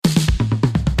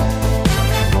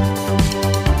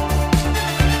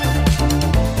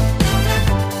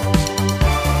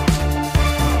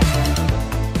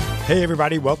Hey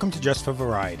everybody, welcome to Just for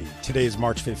Variety. Today is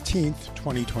March 15th,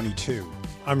 2022.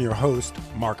 I'm your host,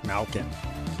 Mark Malkin.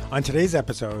 On today's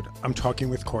episode, I'm talking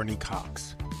with Courteney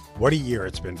Cox. What a year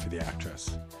it's been for the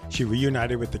actress. She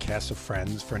reunited with the cast of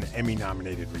Friends for an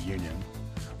Emmy-nominated reunion,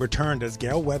 returned as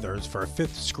Gale Weathers for a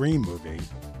fifth Scream movie,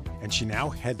 and she now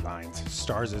headlines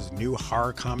Starz' new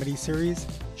horror comedy series,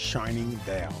 Shining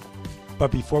Vale.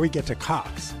 But before we get to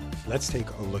Cox, let's take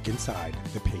a look inside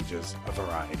the pages of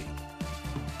Variety.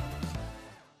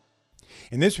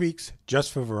 In this week's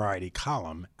Just for Variety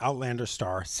column, Outlander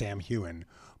star Sam Heughan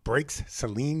breaks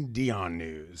Celine Dion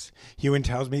news. Heughan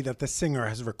tells me that the singer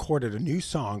has recorded a new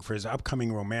song for his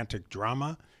upcoming romantic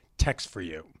drama, Text for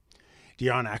You.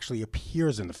 Dion actually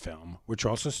appears in the film, which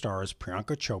also stars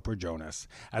Priyanka Chopra Jonas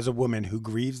as a woman who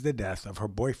grieves the death of her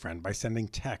boyfriend by sending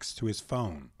texts to his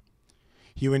phone.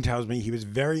 Heughan tells me he was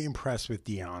very impressed with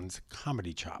Dion's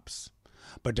comedy chops.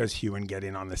 But does Heughan get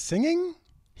in on the singing?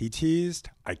 He teased,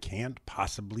 I can't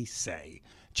possibly say.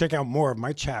 Check out more of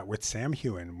my chat with Sam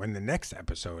Heughan when the next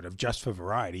episode of Just for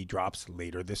Variety drops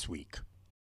later this week.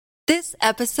 This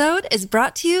episode is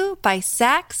brought to you by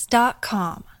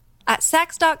Sax.com. At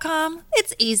Sax.com,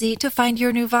 it's easy to find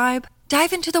your new vibe.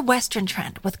 Dive into the Western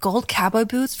trend with gold cowboy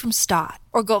boots from Stott,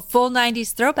 or go full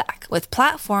 90s throwback with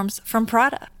platforms from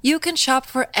Prada. You can shop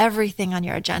for everything on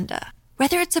your agenda,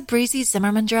 whether it's a breezy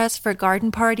Zimmermann dress for a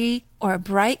garden party or a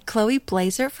bright Chloe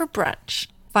blazer for brunch.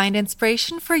 Find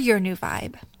inspiration for your new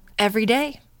vibe every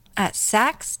day at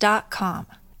Sax.com.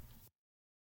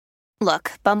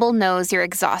 Look, Bumble knows you're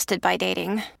exhausted by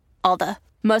dating. All the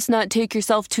must not take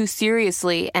yourself too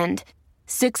seriously and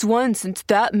 6'1" since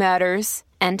that matters.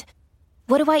 And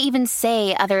what do I even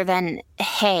say other than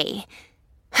hey?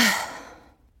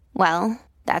 Well,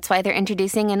 that's why they're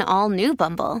introducing an all-new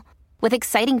Bumble. With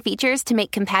exciting features to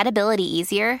make compatibility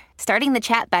easier, starting the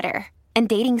chat better, and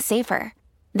dating safer.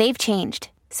 They've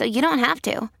changed, so you don't have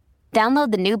to.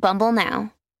 Download the new Bumble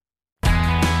now.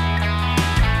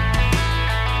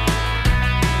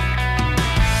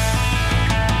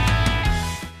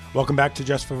 Welcome back to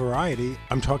Just for Variety.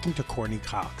 I'm talking to Courteney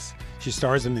Cox. She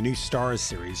stars in the new Starz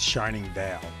series, Shining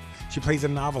Vale. She plays a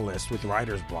novelist with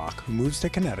writer's block who moves to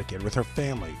Connecticut with her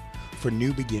family for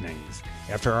new beginnings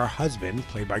after her husband,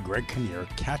 played by Greg Kinnear,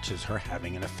 catches her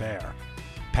having an affair.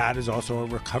 Pat is also a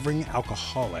recovering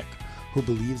alcoholic who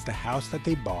believes the house that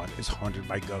they bought is haunted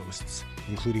by ghosts,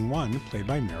 including one played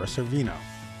by Mira Sorvino.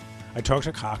 I talked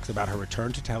to Cox about her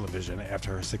return to television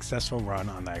after her successful run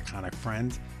on the iconic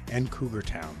Friends and Cougar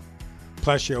Town.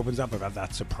 Plus, she opens up about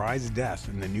that surprise death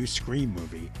in the new Scream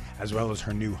movie, as well as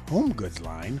her new home goods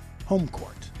line, Home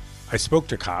Court. I spoke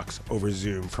to Cox over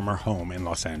Zoom from her home in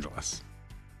Los Angeles.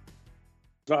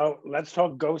 So let's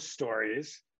talk ghost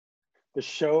stories. The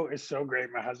show is so great.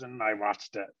 My husband and I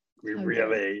watched it.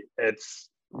 It's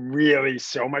really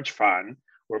so much fun.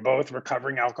 We're both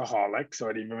recovering alcoholics, so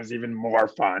it was even more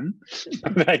fun.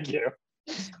 Thank you.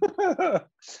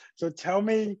 So tell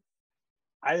me,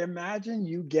 I imagine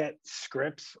you get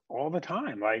scripts all the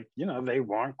time. Like, they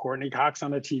want Courteney Cox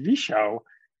on a TV show.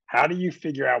 How do you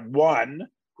figure out, one,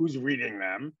 who's reading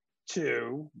them?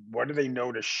 Two, what do they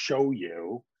know to show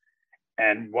you?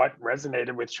 And what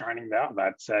resonated with Shining Vale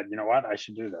that said, you know what, I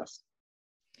should do this?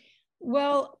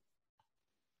 Well,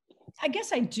 I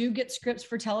guess I do get scripts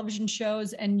for television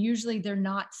shows, and usually they're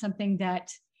not something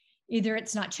that either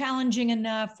it's not challenging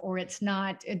enough or it's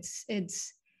I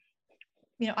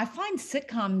find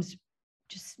sitcoms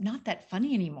just not that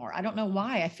funny anymore. I don't know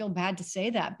why. I feel bad to say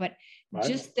that, but right.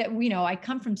 Just that, I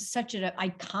come from such an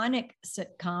iconic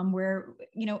sitcom where,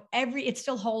 it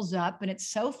still holds up and it's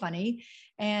so funny.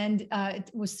 And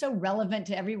it was so relevant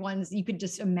to everyone's, you could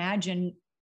just imagine,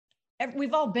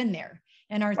 we've all been there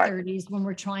in our 30s when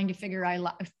we're trying to figure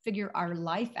our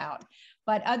life out.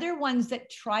 But other ones that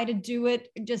try to do it,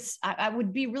 I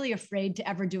would be really afraid to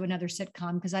ever do another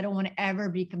sitcom because I don't want to ever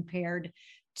be compared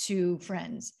to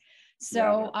Friends.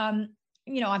 So,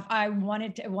 I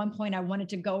wanted to, at one point, I wanted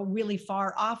to go really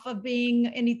far off of being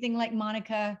anything like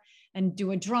Monica and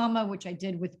do a drama, which I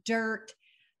did with Dirt.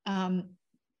 I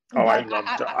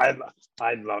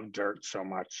love Dirt so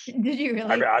much. Did you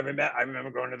really? I remember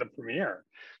going to the premiere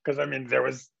because there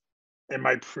was, in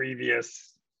my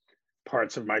previous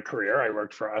parts of my career, I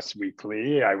worked for Us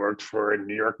Weekly. I worked for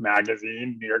New York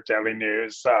Magazine, New York Daily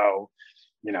News. So,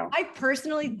 I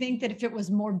personally think that if it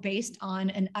was more based on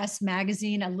an Us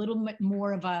magazine, a little bit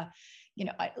more of a,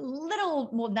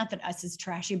 not that Us is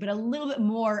trashy, but a little bit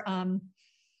more,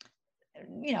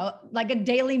 like a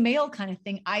Daily Mail kind of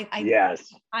thing. I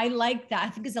like that. I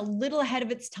think it's a little ahead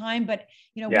of its time, but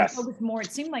we focus more.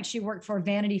 It seemed like she worked for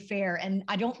Vanity Fair, and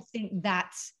I don't think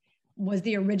that's was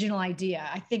the original idea.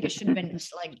 I think it should have been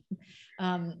just like,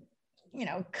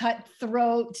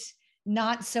 cutthroat,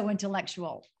 not so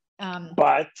intellectual.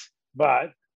 But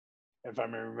if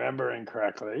I'm remembering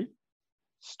correctly,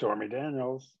 Stormy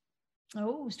Daniels.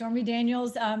 Oh, Stormy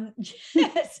Daniels.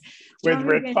 Yes. With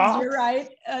Rick Daniels, Fox. you're right.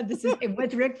 This is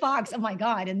with Rick Fox. Oh my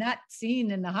God. And that scene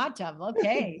in the hot tub.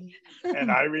 Okay.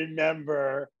 And I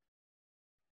remember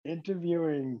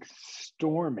interviewing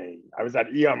Stormy. I was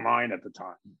at E! Online at the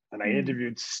time, and I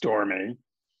interviewed Stormy,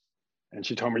 and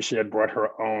she told me she had brought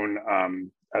her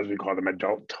own, as we call them,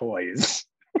 adult toys.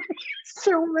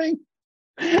 Filming.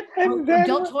 And then,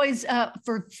 adult toys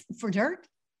for Dirt?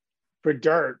 For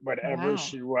Dirt, whatever Wow.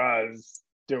 she was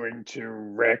doing to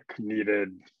Rick needed.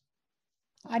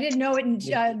 I didn't know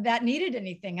it that needed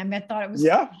anything. I thought it was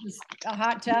just a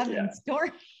hot tub and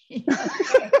Stormy.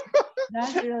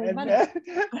 That's really funny.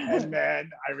 And then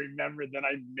I remember then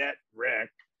I met Rick.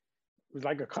 It was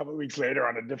like a couple of weeks later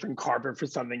on a different carpet for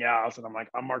something else. And I'm like,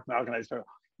 I'm Mark Malkin.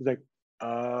 He's like,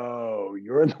 oh,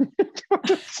 you're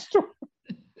the story.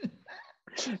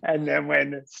 And then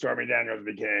when Stormy Daniels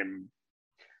became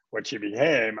what she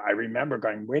became, I remember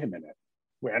going, wait a minute.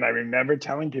 And I remember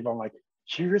telling people, I'm like,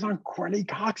 she was on Courtney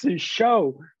Cox's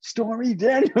show. Stormy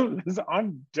Daniels is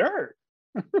on Dirt.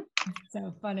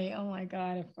 So funny. Oh my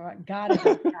God. I forgot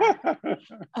about that.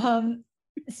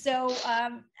 So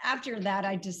after that,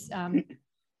 I just kind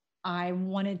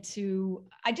of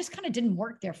didn't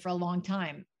work there for a long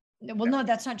time. Well, no,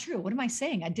 that's not true. What am I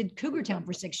saying? I did Cougar Town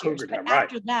for 6 years. But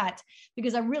after that,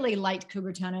 because I really liked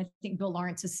Cougar Town, I think Bill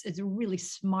Lawrence is a really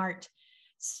smart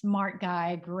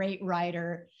guy, great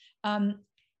writer.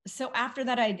 So after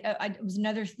that, it was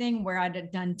another thing where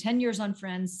I'd done 10 years on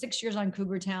Friends, 6 years on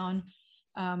Cougar Town.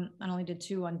 I only did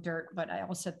 2 on Dirt, but I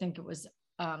also think it was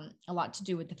a lot to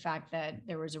do with the fact that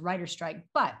there was a writer's strike.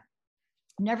 But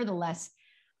nevertheless,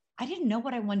 I didn't know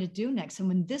what I wanted to do next. And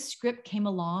when this script came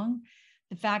along,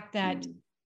 the fact that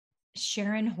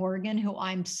Sharon Horgan, who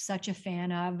I'm such a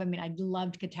fan of, I mean, I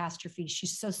loved Catastrophe.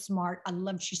 She's so smart.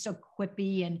 She's so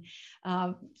quippy, and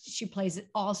she plays it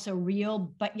all so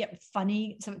real, but yet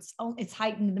funny. So it's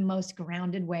heightened in the most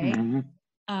grounded way.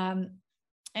 Mm-hmm.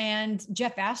 And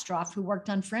Jeff Astroff, who worked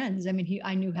on Friends. I mean,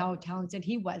 I knew how talented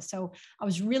he was. So I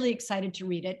was really excited to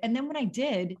read it. And then when I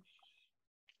did,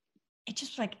 it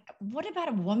just like, what about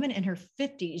a woman in her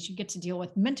 50s? You get to deal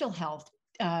with mental health.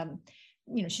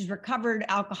 She's recovered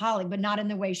alcoholic, but not in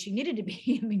the way she needed to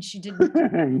be. I mean, she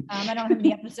didn't, I don't know how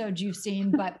many episodes you've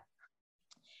seen, but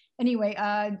anyway,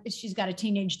 she's got a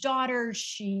teenage daughter.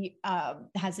 She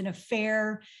has an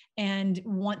affair and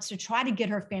wants to try to get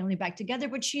her family back together,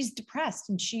 but she's depressed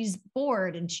and she's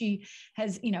bored and she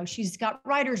has, she's got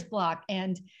writer's block.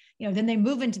 And, then they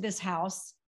move into this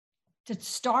house to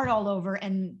start all over,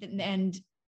 and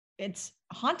it's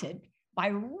haunted by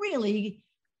a really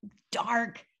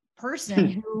dark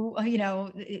person who,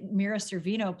 Mira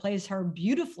Sorvino plays her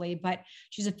beautifully, but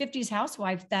she's a 50s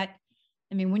housewife that,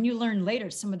 I mean, when you learn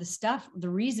later some of the stuff, the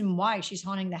reason why she's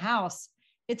haunting the house,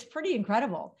 it's pretty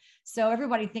incredible. So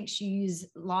everybody thinks she's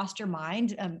lost her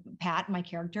mind, Pat, my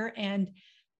character, and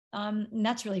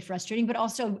that's really frustrating, but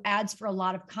also adds for a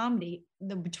lot of comedy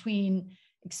between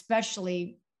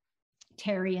especially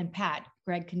Terry and Pat,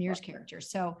 Greg Kinnear's character.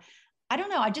 So I don't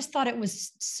know. I just thought it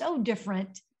was so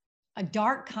different. A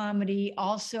dark comedy,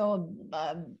 also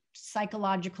a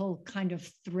psychological kind of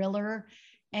thriller,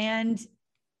 and,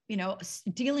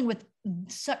 dealing with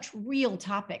such real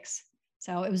topics.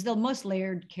 So it was the most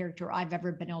layered character I've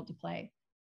ever been able to play.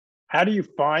 How do you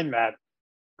find that?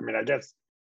 I mean, I guess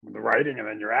the writing and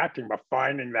then your acting, but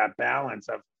finding that balance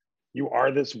of you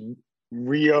are this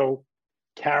real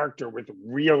character with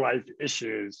real life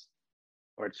issues,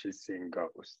 but she's seeing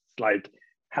ghosts. Like,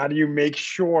 how do you make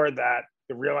sure that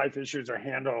the real life issues are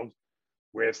handled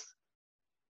with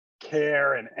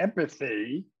care and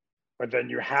empathy, but then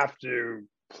you have to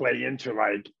play into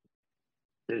like,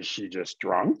 is she just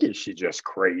drunk? Is she just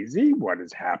crazy? What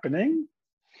is happening?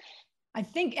 I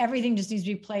think everything just needs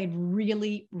to be played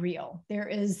really real. There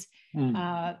is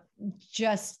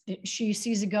just, she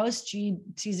sees a ghost, she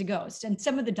sees a ghost. And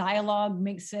some of the dialogue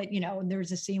makes it,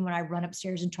 there's a scene when I run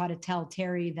upstairs and try to tell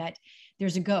Terry that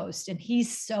there's a ghost, and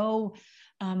he's so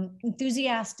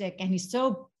enthusiastic and he's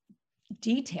so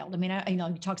detailed. I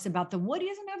mean, he talks about the wood. He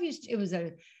doesn't know if it was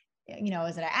is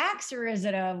it an axe or is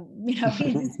it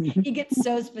he gets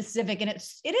so specific, and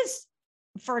it is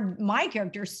for my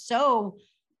character so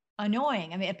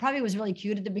annoying. I mean, it probably was really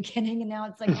cute at the beginning, and now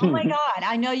it's like, oh my God,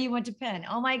 I know you went to Penn.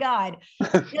 Oh my God.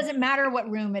 It doesn't matter what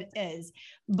room it is,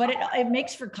 but it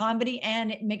makes for comedy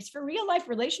and it makes for real life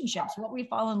relationships. What we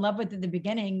fall in love with at the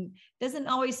beginning doesn't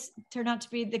always turn out to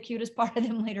be the cutest part of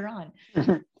them later on.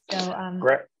 So,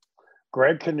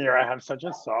 Greg Kinnear, I have such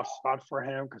a soft spot for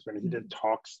him because when he did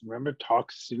Talks, remember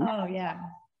Talk Soup? Oh yeah.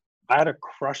 I had a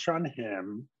crush on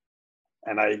him,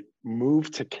 and I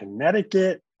moved to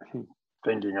Connecticut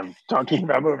thinking of talking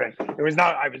about moving. It was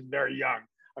not, I was very young.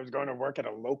 I was going to work at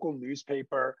a local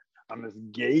newspaper. I'm this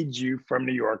gay Jew from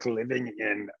New York living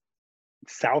in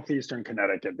southeastern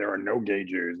Connecticut. There are no gay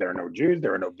Jews. There are no Jews.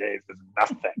 There are no gays. There's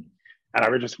nothing. And I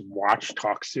would just watch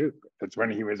Talk Soup. That's when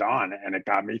he was on, and it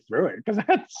got me through it because I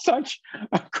had such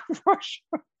a crush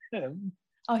on him.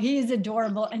 Oh, he is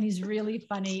adorable and he's really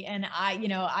funny. And I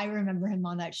remember him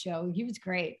on that show. He was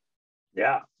great.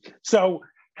 Yeah. So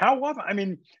how often, I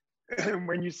mean,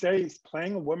 when you say he's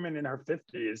playing a woman in her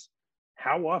 50s,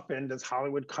 how often does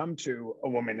Hollywood come to a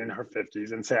woman in her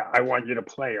 50s and say, I want you to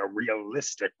play a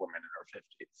realistic woman in her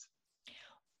 50s?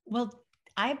 Well,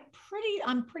 I'm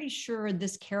pretty sure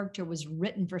this character was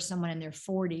written for someone in their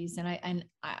 40s. And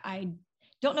I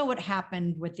don't know what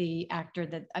happened with the actor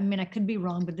I could be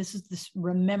wrong, but this is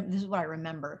what I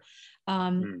remember.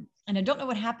 And I don't know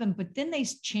what happened, but then they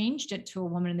changed it to a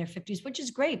woman in their 50s, which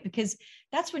is great because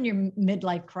that's when your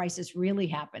midlife crisis really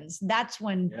happens. That's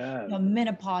when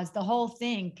menopause, the whole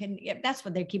thing that's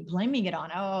what they keep blaming it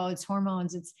on. Oh, it's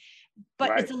hormones.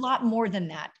 But It's a lot more than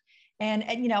that. And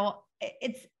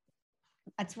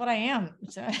that's what I am.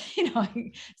 So,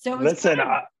 so listen,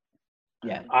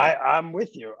 I'm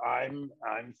with you. I'm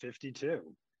 52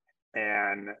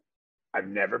 and I've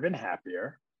never been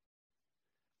happier.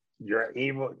 You're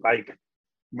able, like,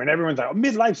 when everyone's like, oh,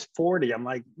 midlife's 40, I'm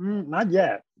like, not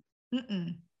yet.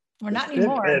 We're not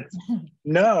anymore.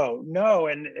 No.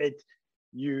 And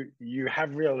you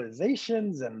have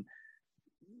realizations. And,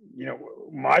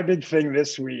 my big thing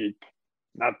this week,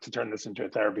 not to turn this into a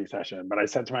therapy session, but I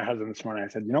said to my husband this morning, I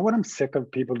said, you know what I'm sick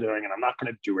of people doing, and I'm not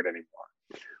going to do it anymore.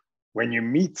 When you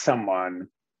meet someone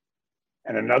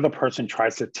and another person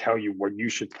tries to tell you what you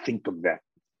should think of them,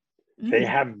 they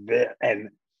have and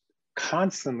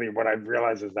constantly what I've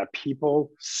realized is that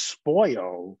people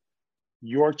spoil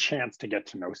your chance to get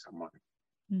to know someone.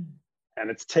 And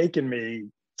it's taken me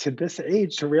to this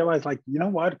age to realize, like, you know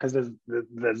what? Because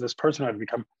there's this person I've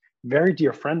become very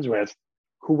dear friends with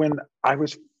who, when I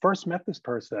was first met this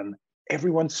person,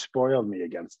 everyone spoiled me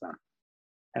against them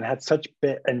and had such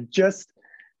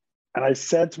and I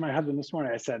said to my husband this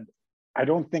morning, I said, I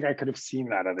don't think I could have seen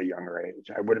that at a younger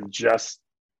age.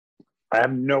 I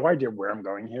have no idea where I'm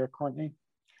going here, Courtney.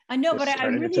 I know, but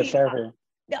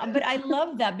I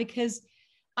love that because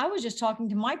I was just talking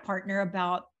to my partner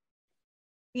about,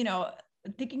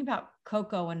 thinking about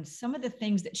Coco and some of the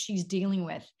things that she's dealing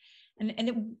with.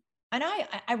 And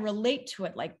I relate to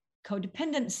it, like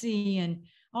codependency and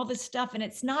all this stuff. And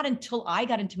it's not until I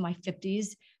got into my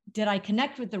 50s did I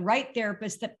connect with the right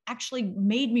therapist that actually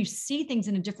made me see things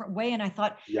in a different way. And I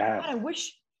thought, God, I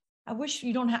wish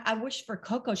for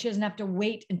Coco, she doesn't have to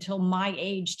wait until my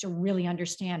age to really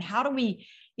understand. How do we,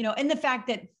 and the fact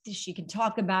that she can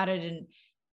talk about it. And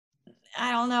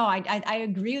I don't know, I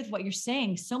agree with what you're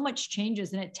saying. So much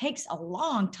changes and it takes a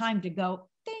long time to go,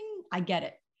 ding, I get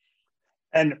it.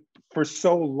 And for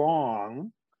so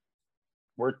long,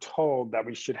 we're told that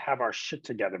we should have our shit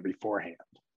together beforehand.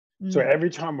 So every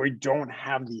time we don't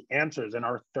have the answers in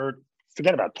our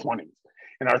forget about 20s,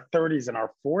 in our 30s and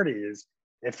our 40s,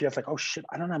 it feels like, oh shit,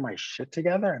 I don't have my shit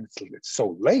together. And it's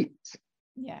so late.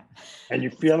 Yeah. And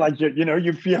you feel like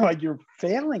you feel like you're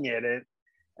failing at it.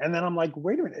 And then I'm like,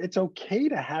 wait a minute, it's okay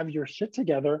to have your shit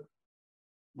together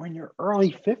when you're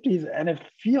early 50s. And it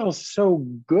feels so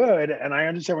good. And I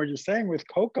understand what you're saying with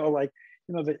Coco, like,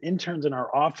 the interns in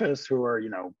our office who are,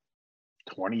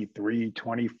 23,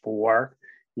 24,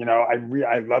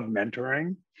 I love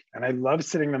mentoring and I love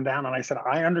sitting them down. And I said,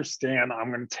 I understand, I'm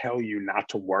going to tell you not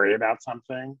to worry about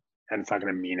something and it's not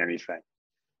going to mean anything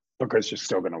because you're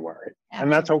still going to worry. Absolutely.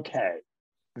 And that's okay.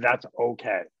 That's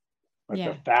okay. But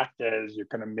the fact is you're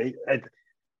going to make it.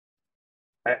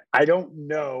 I don't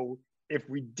know if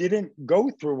we didn't go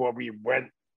through what we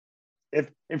went,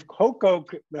 if Coco,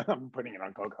 I'm putting it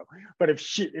on Coco, but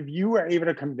if you were able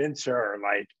to convince her,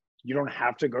 like, you don't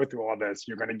have to go through all this,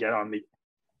 you're going to get on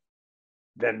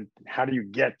then how do you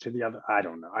get to the other? I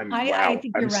don't know. I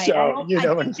think you're right.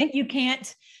 I think you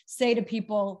can't say to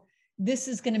people, this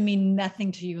is going to mean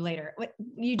nothing to you later.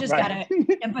 You just got to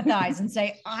empathize and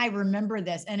say, I remember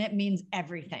this and it means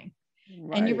everything.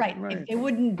 And you're right. It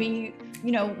wouldn't be,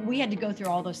 we had to go through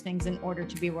all those things in order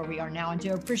to be where we are now, and to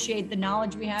appreciate the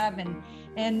knowledge we have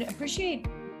and appreciate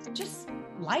just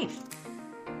life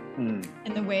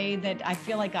in the way that I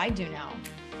feel like I do now.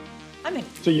 I mean,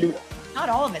 not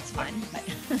all of it's fun, but.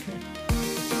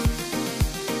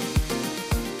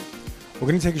 We're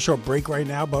going to take a short break right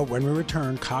now, but when we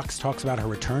return, Cox talks about her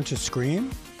return to Scream,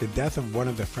 the death of one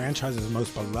of the franchise's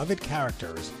most beloved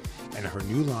characters, and her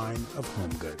new line of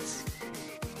home goods.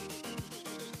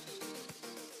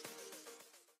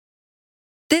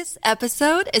 This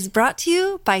episode is brought to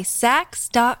you by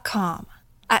Saks.com.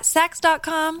 At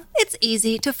Saks.com, it's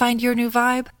easy to find your new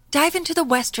vibe. Dive into the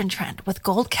Western trend with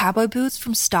gold cowboy boots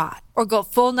from Stott, or go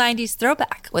full 90s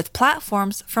throwback with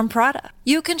platforms from Prada.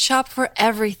 You can shop for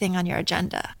everything on your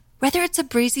agenda, whether it's a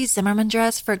breezy Zimmermann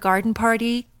dress for a garden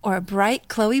party or a bright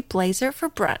Chloe blazer for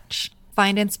brunch.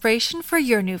 Find inspiration for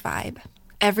your new vibe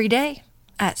every day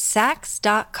at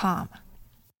Saks.com.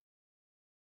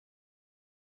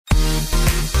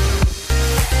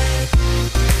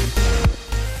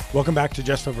 Welcome back to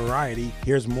Just for Variety.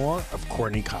 Here's more of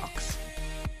Courteney Cox.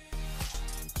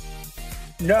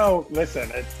 No, listen,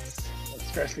 it's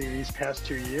especially these past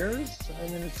 2 years. I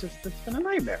mean, it's been a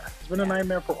nightmare. It's been a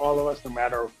nightmare for all of us, no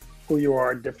matter who you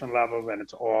are, different levels, and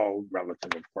it's all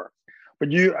relative, of course. But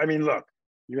look,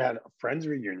 you had a Friends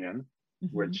reunion,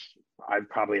 which I've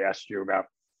probably asked you about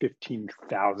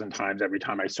 15,000 times every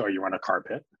time I saw you on a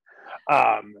carpet.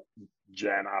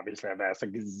 Jen, obviously, I've asked a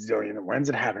gazillion, when's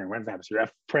it happening? So you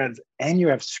have Friends and you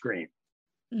have Scream.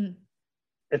 Mm.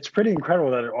 It's pretty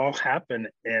incredible that it all happened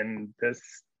in this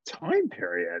time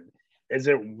period. Is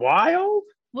it wild?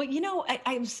 Well,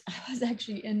 I was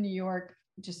actually in New York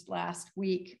just last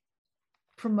week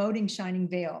promoting Shining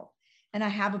Vale. And I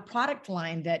have a product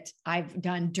line that I've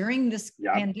done during this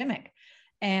pandemic.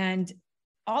 And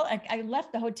I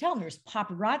left the hotel and there's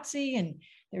paparazzi and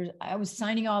I was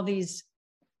signing all these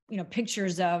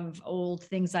pictures of old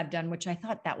things I've done, which I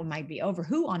thought that one might be over.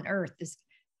 Who on earth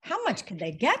how much could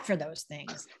they get for those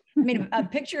things? I mean, a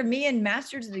picture of me in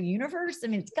Masters of the Universe, I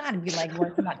mean, it's got to be like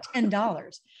worth about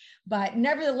 $10. But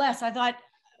nevertheless, I thought,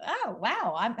 oh,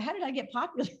 wow, how did I get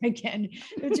popular again?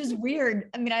 It's just weird.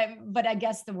 I mean, I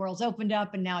guess the world's opened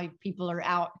up and now people are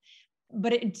out.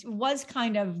 But it was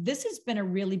this has been a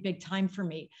really big time for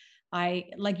me.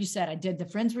 Like you said, I did the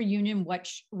Friends reunion,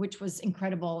 which was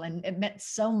incredible, and it meant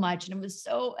so much, and I was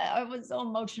so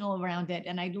emotional around it,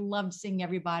 and I loved seeing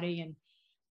everybody, and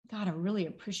God, I really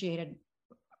appreciated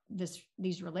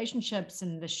these relationships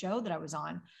and the show that I was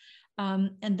on.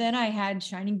 And then I had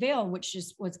Shining Vale, which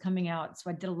was coming out, so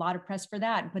I did a lot of press for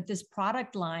that. But this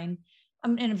product line,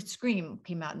 and Scream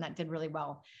came out, and that did really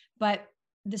well. But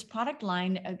this product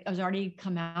line has already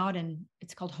come out, and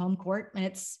it's called Home Court, and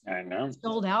it's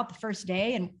sold out the first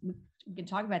day, and we can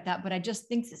talk about that. But I just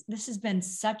think this has been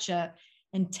such a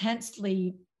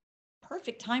intensely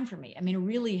perfect time for me. I mean, it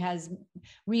really has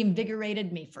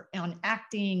reinvigorated me on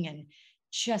acting and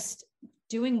just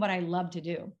doing what I love to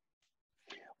do.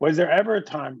 Was there ever a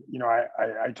time,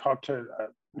 I talked to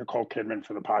Nicole Kidman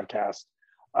for the podcast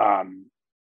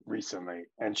recently,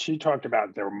 and she talked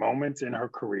about there were moments in her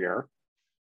career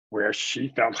where she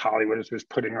felt Hollywood was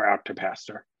putting her out to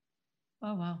pasture.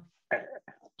 Oh, wow.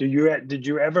 Did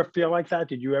you ever feel like that?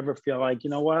 Did you ever feel like, you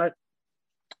know what?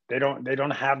 They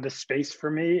don't have the space for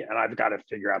me, and I've got to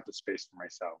figure out the space for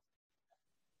myself.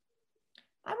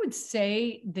 I would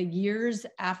say the years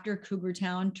after Cougar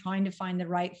Town, trying to find the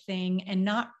right thing and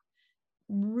not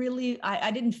really,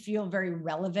 I didn't feel very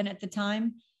relevant at the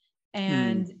time.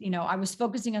 And, I was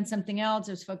focusing on something else.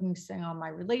 I was focusing on my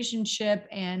relationship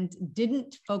and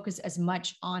didn't focus as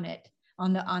much on it,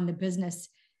 on the business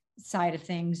side of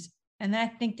things. And I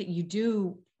think that you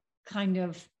do kind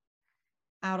of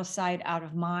out of sight, out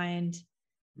of mind.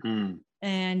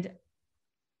 And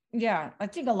yeah, I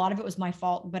think a lot of it was my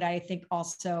fault, but I think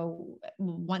also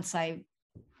once I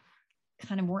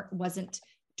kind of wasn't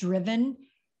driven,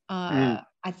 I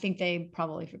think they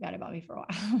probably forgot about me for a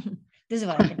while. This is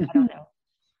what I think. I don't know.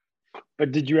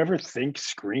 But did you ever think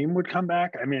Scream would come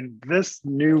back? I mean, this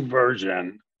new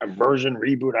version, a version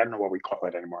reboot, I don't know what we call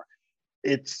it anymore.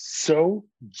 It's so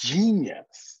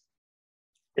genius.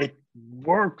 It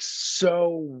works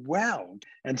so well.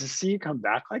 And to see it come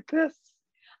back like this,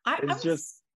 I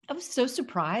was so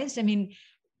surprised. I mean,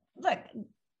 look,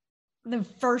 the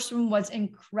first one was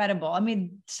incredible. I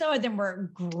mean, some of them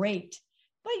were great,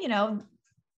 but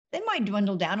they might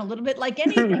dwindle down a little bit like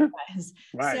anything does.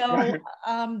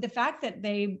 The fact that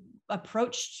they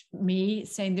approached me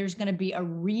saying there's going to be a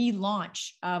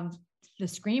relaunch of the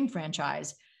Scream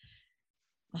franchise,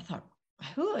 I thought,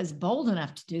 who is bold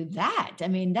enough to do that? I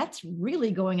mean, that's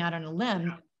really going out on a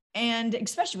limb. And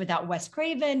especially without Wes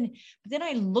Craven. But then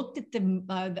I looked at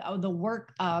the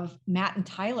work of Matt and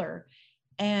Tyler,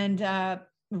 and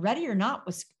Ready or Not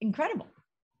was incredible.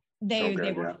 They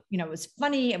were, it was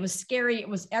funny, it was scary, it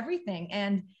was everything.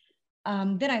 And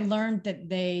then I learned that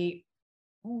that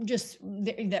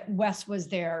Wes was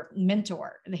their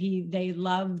mentor. They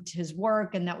loved his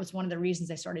work, and that was one of the reasons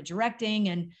they started directing.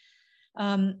 And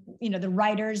the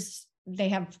writers, they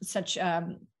have such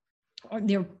or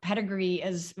their pedigree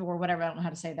or whatever, I don't know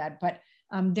how to say that, but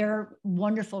they're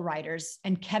wonderful writers,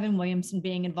 and Kevin Williamson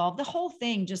being involved, the whole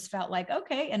thing just felt like,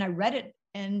 okay. And I read it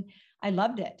and I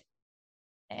loved it.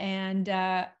 And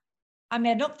I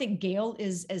don't think Gail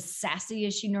is as sassy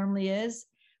as she normally is,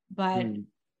 but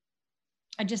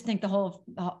I just think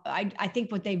I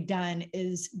think what they've done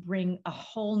is bring a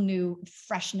whole new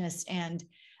freshness, and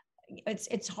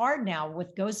it's hard now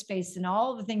with Ghostface and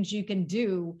all the things you can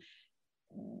do.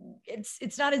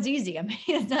 It's not as easy. I mean,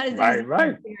 it's not as easy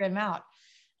to figure him out.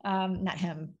 Not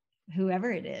him,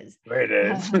 whoever it is. It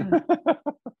is.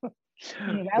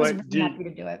 Anyway, I was really happy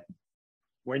to do it.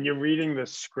 When you're reading the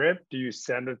script, do you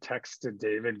send a text to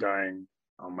David going,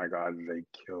 "Oh my God, they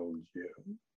killed you"?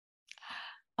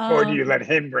 Or do you let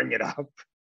him bring it up?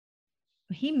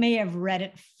 He may have read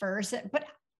it first, but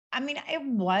I mean, it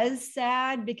was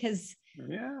sad because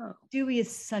Dewey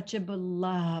is such a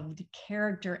beloved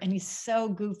character, and he's so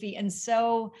goofy and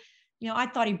so, I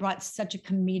thought he brought such a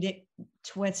comedic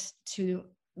twist to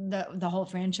the whole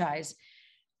franchise.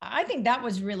 I think that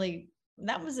was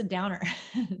a downer.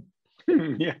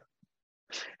 Yeah.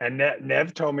 And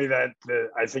Nev told me that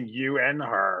I think you and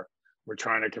her were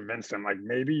trying to convince them, like,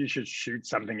 maybe you should shoot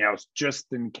something else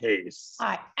just in case.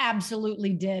 I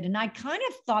absolutely did. And I kind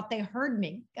of thought they heard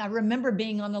me. I remember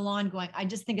being on the lawn going, I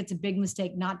just think it's a big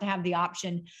mistake not to have the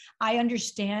option. I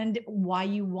understand why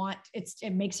you want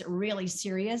it makes it really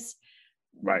serious.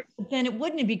 Right. But then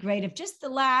wouldn't it be great if just the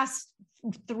last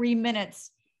 3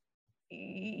 minutes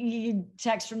you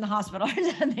text from the hospital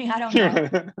or something? I don't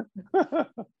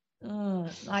know.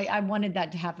 I wanted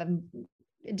that to happen.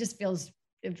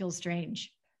 It feels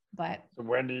strange, but so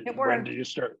when do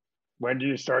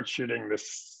you start shooting the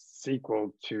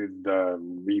sequel to the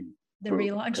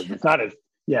relaunch? It's not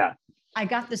I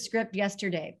got the script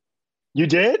yesterday. You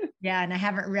did? Yeah, and I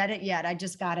haven't read it yet. I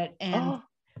just got it, and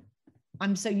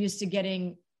I'm so used to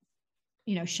getting,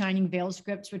 Shining Vale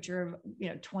scripts, which are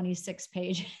 26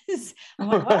 pages. I'm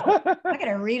like, whoa, I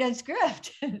gotta read a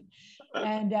script.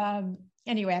 And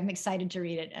anyway, I'm excited to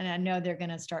read it. And I know they're going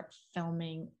to start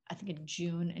filming, I think in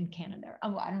June in Canada.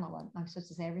 Oh, I don't know what I'm supposed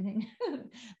to say everything.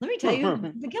 Let me tell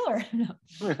you, the killer.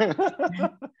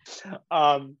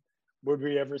 Would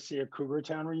we ever see a Cougar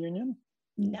Town reunion?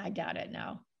 No, I doubt it.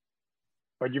 No.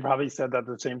 But you probably said that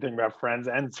the same thing about Friends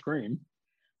and Scream.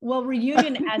 Well,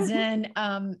 reunion as in,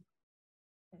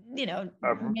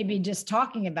 maybe just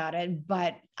talking about it,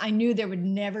 but I knew there would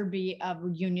never be a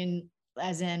reunion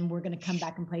as in we're going to come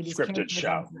back and play these scripted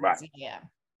show, right? Yeah,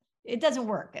 it doesn't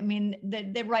work. I mean,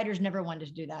 the writers never wanted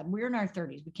to do that. We're in our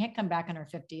 30s. We can't come back in our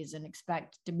 50s and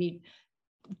expect to be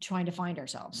trying to find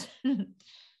ourselves.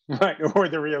 Right. Or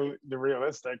the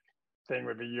realistic thing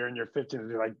would be you're in your 50s and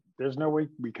be like, there's no way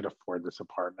we could afford this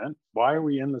apartment. Why are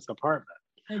we in this apartment?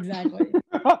 Exactly.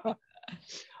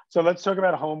 So let's talk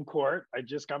about Home Court. I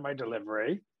just got my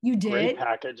delivery. You did? Great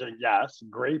packaging. Yes,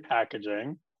 great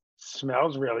packaging.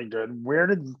 Smells really good.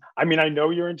 I know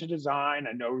you're into design.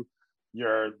 I know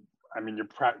you're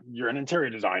an interior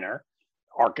designer,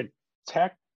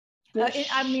 architect.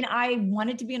 I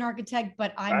wanted to be an architect,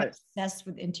 but I'm obsessed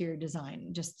with interior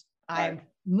design. I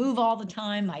move all the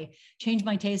time. I change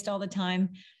my taste all the time.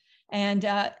 And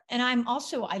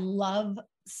I love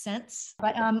scents,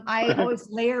 but I always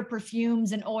layer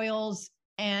perfumes and oils,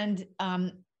 and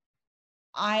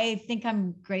I think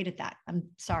I'm great at that. I'm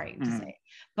sorry to say,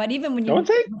 but even when don't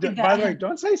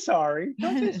say sorry.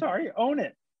 Don't say sorry. Own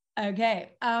it.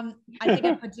 Okay. I think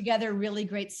I put together really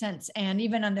great scents. And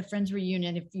even on the Friends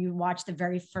reunion, if you watch the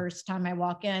very first time I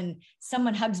walk in,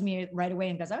 someone hugs me right away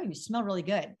and goes, "Oh, you smell really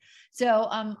good." So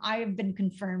I've been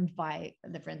confirmed by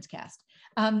the Friends cast.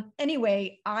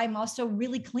 Anyway, I'm also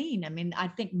really clean. I mean, I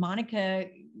think Monica,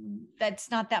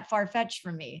 that's not that far-fetched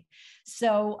for me.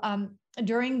 So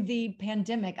during the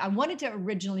pandemic, I wanted to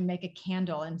originally make a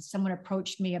candle, and someone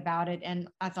approached me about it. And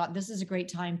I thought this is a great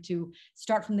time to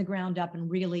start from the ground up and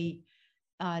really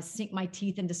sink my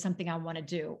teeth into something I want to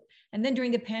do. And then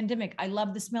during the pandemic, I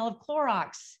loved the smell of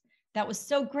Clorox. That was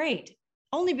so great,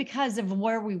 only because of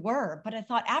where we were. But I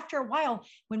thought after a while,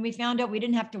 when we found out we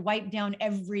didn't have to wipe down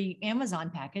every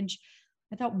Amazon package,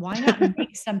 I thought, why not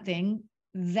make something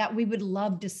that we would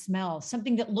love to smell,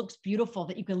 something that looks beautiful,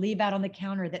 that you could leave out on the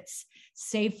counter, that's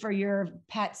safe for your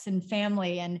pets and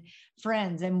family and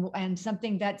friends, and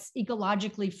something that's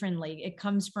ecologically friendly. It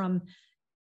comes from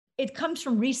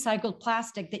recycled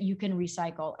plastic that you can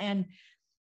recycle, and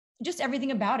just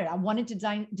everything about it. I wanted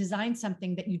to design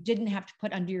something that you didn't have to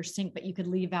put under your sink, but you could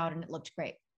leave out and it looked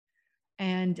great.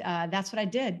 And that's what I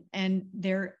did. And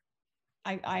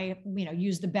I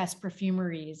used the best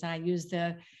perfumeries, and I used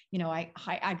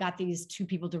I got these two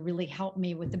people to really help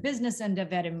me with the business end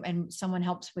of it. And someone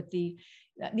helps with the,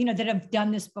 that have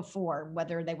done this before,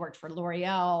 whether they worked for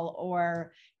L'Oreal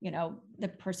or, the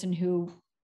person who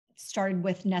started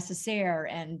with Necessaire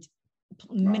and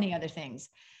many other things.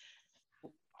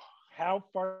 How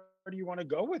far do you want to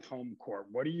go with home court?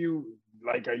 What do you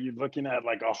like? Are you looking at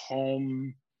like a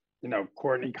home,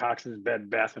 Courtney Cox's Bed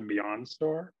Bath & Beyond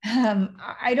store?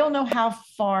 I don't know how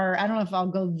far. I don't know if I'll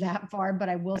go that far, but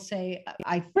I will say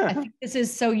I think this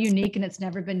is so unique, and it's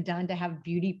never been done to have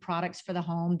beauty products for the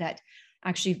home that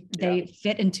actually they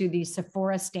fit into the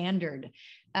Sephora standard.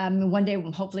 One day,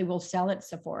 hopefully, we'll sell at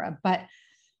Sephora, but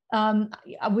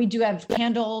we do have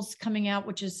candles coming out,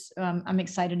 which is I'm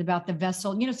excited about. The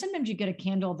vessel. Sometimes you get a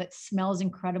candle that smells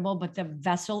incredible, but the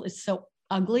vessel is so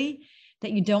ugly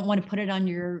that you don't want to put it on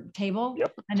your table.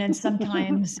 Yep. And then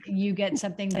sometimes you get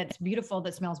something that's beautiful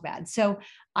that smells bad. So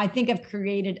I think I've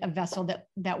created a vessel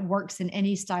that works in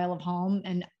any style of home,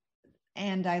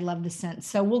 and I love the scent.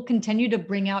 So we'll continue to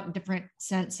bring out different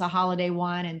scents, a holiday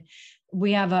one, and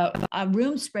we have a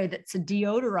room spray that's a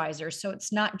deodorizer. So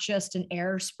it's not just an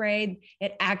air spray.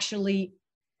 It actually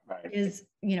is,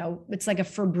 it's like a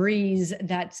Febreze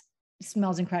that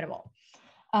smells incredible.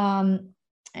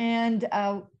 And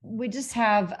we just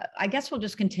have, I guess we'll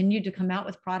just continue to come out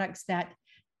with products that,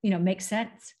 make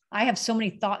sense. I have so many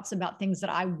thoughts about things that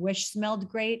I wish smelled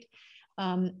great.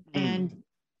 And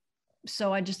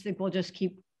so I just think we'll just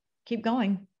keep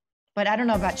going. But I don't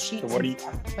know about sheets, so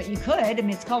but you could. I mean,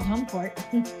 it's called home court.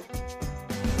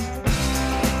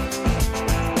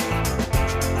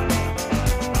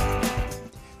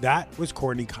 That was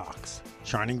Courtney Cox.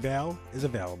 Shining Vale is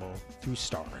available through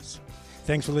Starz.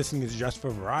 Thanks for listening to Just for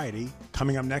Variety.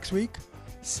 Coming up next week,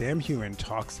 Sam Heughan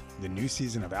talks the new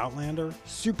season of Outlander,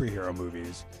 superhero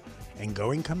movies, and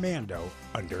going commando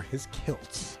under his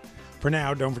kilts. For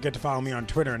now, don't forget to follow me on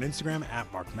Twitter and Instagram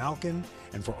 @MarkMalkin.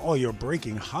 And for all your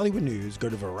breaking Hollywood news, go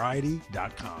to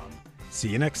Variety.com. See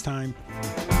you next time.